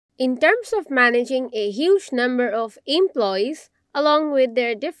In terms of managing a huge number of employees, along with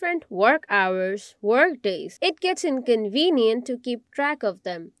their different work hours, work days, it gets inconvenient to keep track of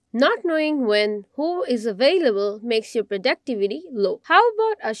them. Not knowing when who is available makes your productivity low. How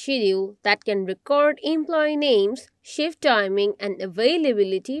about a schedule that can record employee names, shift timing, and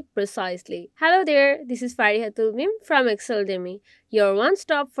availability precisely? Hello there, this is Farihatul Mim from Exceldemy, your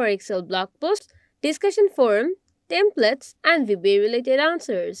one-stop for Excel blog posts, discussion forum, templates, and VBA-related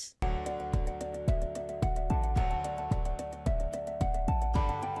answers.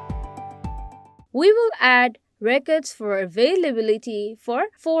 We will add records for availability for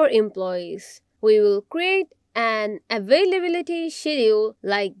 4 employees. We will create an availability schedule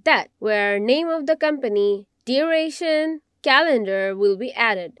like that, where name of the company, duration, calendar will be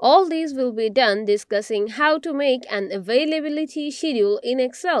added. All these will be done discussing how to make an availability schedule in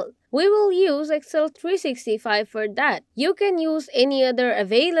Excel. We will use Excel 365 for that. You can use any other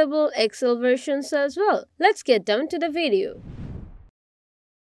available Excel versions as well. Let's get down to the video.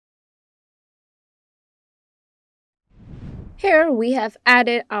 Here we have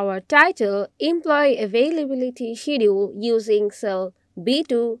added our title Employee Availability Schedule using cell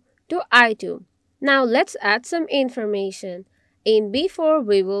B2 to I2. Now let's add some information. In B4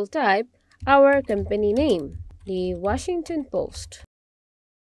 we will type our company name, the Washington Post.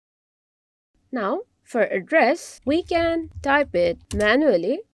 Now for address, we can type it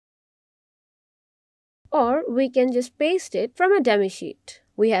manually or we can just paste it from a dummy sheet.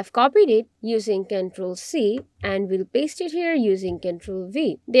 We have copied it using Ctrl C and we'll paste it here using Ctrl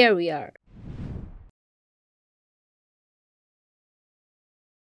V. There we are.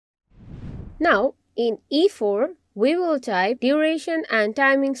 Now in E4, we will type duration and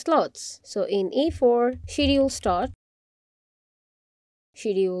timing slots. So in E4, schedule start,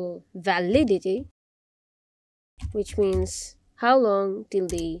 schedule validity, which means how long till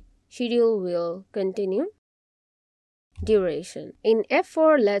the schedule will continue, duration. In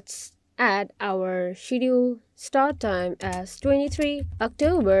F4, let's add our schedule start time as 23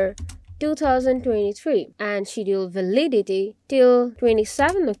 October 2023 and schedule validity till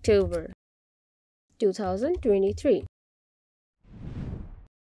 27 October 2023.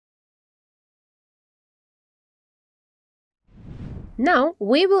 Now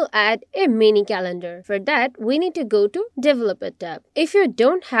we will add a mini calendar. For that, we need to go to Developer tab. If you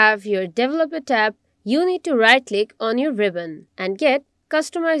don't have your Developer tab, you need to right-click on your ribbon and get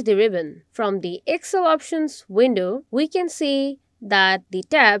Customize the ribbon. From the Excel options window, we can see that the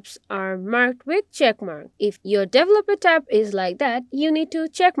tabs are marked with checkmark. If your Developer tab is like that, you need to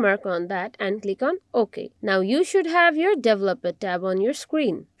checkmark on that and click on OK. Now you should have your Developer tab on your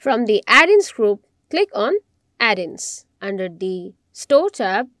screen. From the Add-ins group, click on Add-ins. Under the Store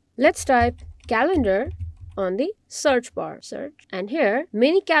tab, let's type Calendar on the search bar. Search. And here,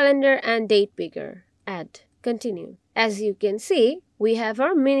 Mini Calendar and Date Picker. Add. Continue. As you can see, we have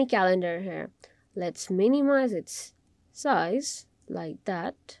our mini calendar here. Let's minimize its size like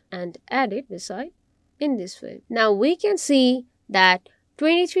that and add it beside in this way. Now we can see that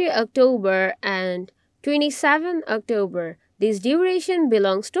 23 October and 27 October, this duration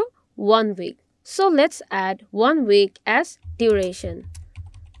belongs to 1 week. So let's add 1 week as duration,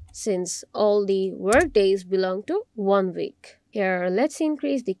 since all the work days belong to 1 week. Here, let's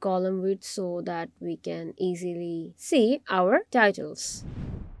increase the column width so that we can easily see our titles.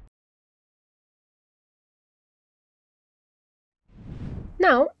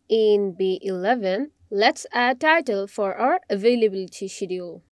 Now, in B11, let's add title for our availability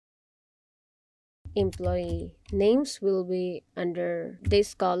schedule. Employee names will be under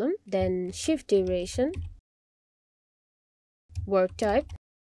this column, then shift duration, work type,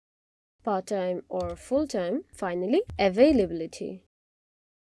 part-time or full-time, finally availability.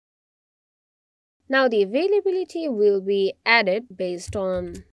 Now the availability will be added based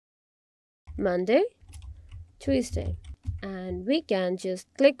on Monday, Tuesday, and we can just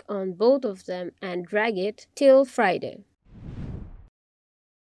click on both of them and drag it till Friday.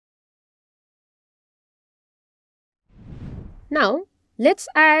 Now let's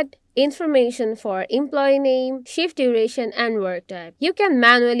add information for employee name, shift duration, and work type. You can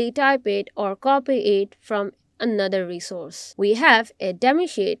manually type it or copy it from another resource. We have a dummy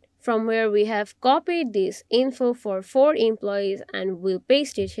sheet from where we have copied this info for 4 employees and we'll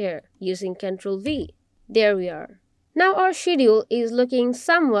paste it here using Ctrl V. There we are. Now our schedule is looking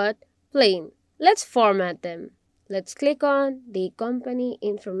somewhat plain. Let's format them. Let's click on the company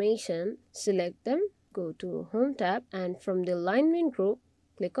information, select them, go to Home tab, and from the alignment group,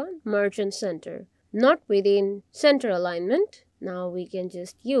 click on Merge and Center. Not within center alignment. Now we can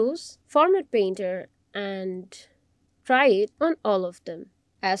just use Format Painter and try it on all of them.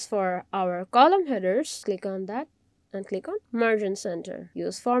 As for our column headers, click on that and click on Margin Center.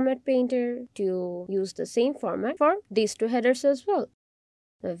 Use Format Painter to use the same format for these two headers as well.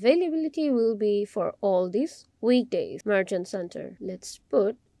 Availability will be for all these weekdays. Margin Center. Let's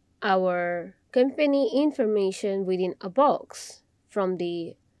put our company information within a box. From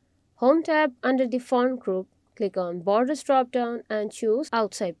the Home tab under the Font group, click on Borders drop-down and choose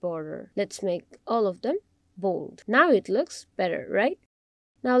Outside Border. Let's make all of them bold. Now it looks better, right?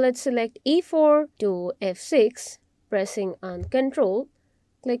 Now let's select E4 to F6, pressing on Ctrl,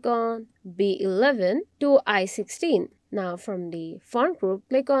 click on B11 to I16. Now from the Font group,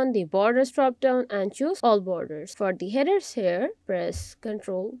 click on the Borders drop-down and choose All Borders. For the headers here, press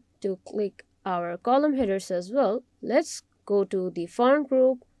Ctrl to click our column headers as well. Let's go to the Font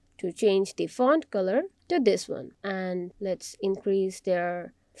group to change the font color to this one. And let's increase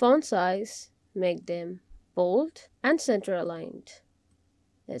their font size, make them bold and center aligned.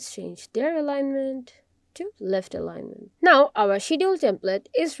 Let's change their alignment to left alignment. Now our schedule template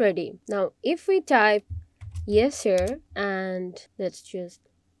is ready. Now if we type yes here and let's just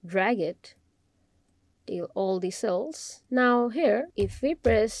drag it till all the cells. Now here if we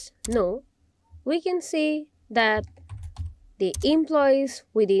press no, we can see that the employees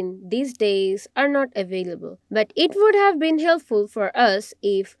within these days are not available. But it would have been helpful for us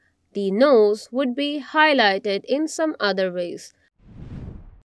if the no's would be highlighted in some other ways.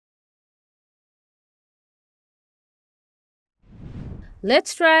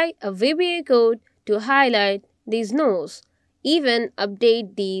 Let's try a VBA code to highlight these no's. Even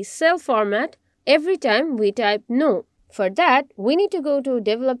update the cell format every time we type no. For that, we need to go to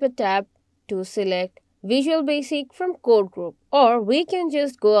Developer tab to select Visual Basic from Code Group, or we can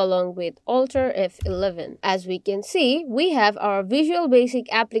just go along with Alter F11. As we can see, we have our Visual Basic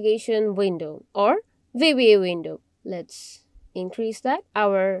application window or VBA window. Let's increase that.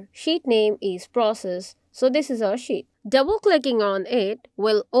 Our sheet name is Process, so this is our sheet. Double-clicking on it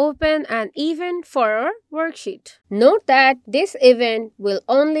will open an event for our worksheet. Note that this event will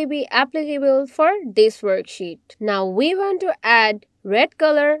only be applicable for this worksheet. Now we want to add red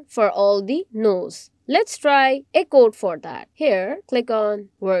color for all the no's. Let's try a code for that. Here, click on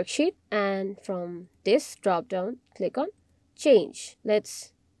Worksheet and from this drop-down, click on Change.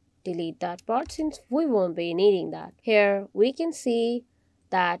 Let's delete that part since we won't be needing that. Here, we can see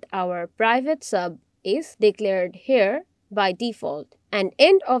that our private sub is declared here by default and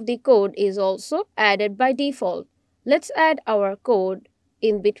end of the code is also added by default. Let's add our code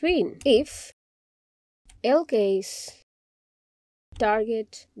in between. If case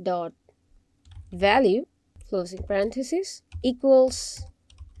target dot value closing parenthesis equals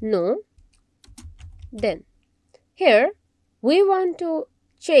no, then here we want to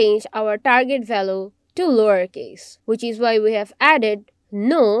change our target value to lowercase, which is why we have added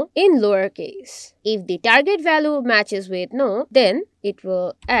no in lowercase. If the target value matches with no, then it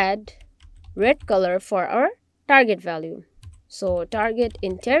will add red color for our target value. So target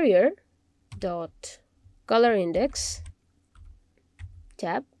interior dot color index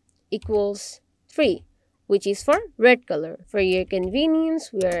tab equals 3, which is for red color. For your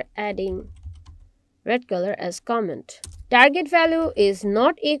convenience, we are adding red color as comment. Target value is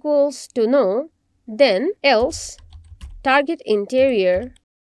not equals to no, then else target interior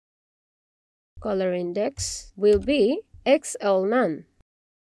color index will be XL none,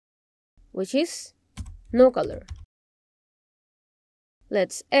 which is no color.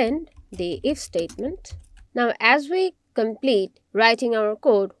 Let's end the if statement. Now as we complete writing our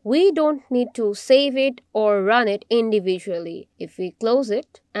code, we don't need to save it or run it individually. If we close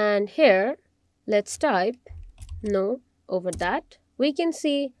it and here let's type no over that, we can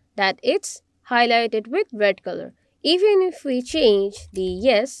see that it's highlighted with red color. Even if we change the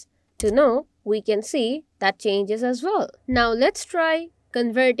yes to no, we can see that changes as well. Now let's try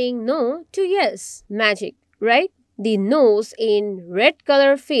converting no to yes. Magic, right? The no's in red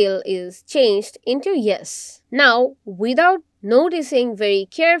color field is changed into yes. Now, without noticing very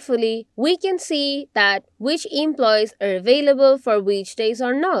carefully, we can see that which employees are available for which days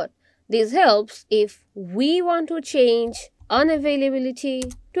or not. This helps if we want to change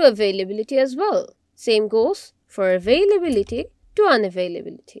unavailability to availability as well. Same goes for availability to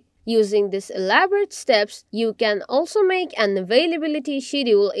unavailability. Using these elaborate steps, you can also make an availability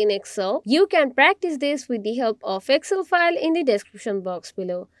schedule in Excel. You can practice this with the help of Excel file in the description box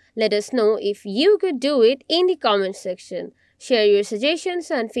below. Let us know if you could do it in the comment section. Share your suggestions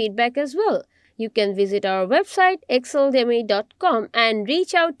and feedback as well. You can visit our website exceldemy.com and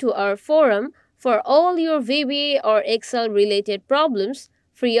reach out to our forum for all your VBA or Excel related problems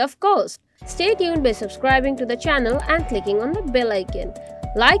free of cost. Stay tuned by subscribing to the channel and clicking on the bell icon.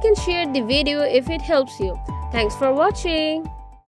 Like and share the video if it helps you. Thanks for watching.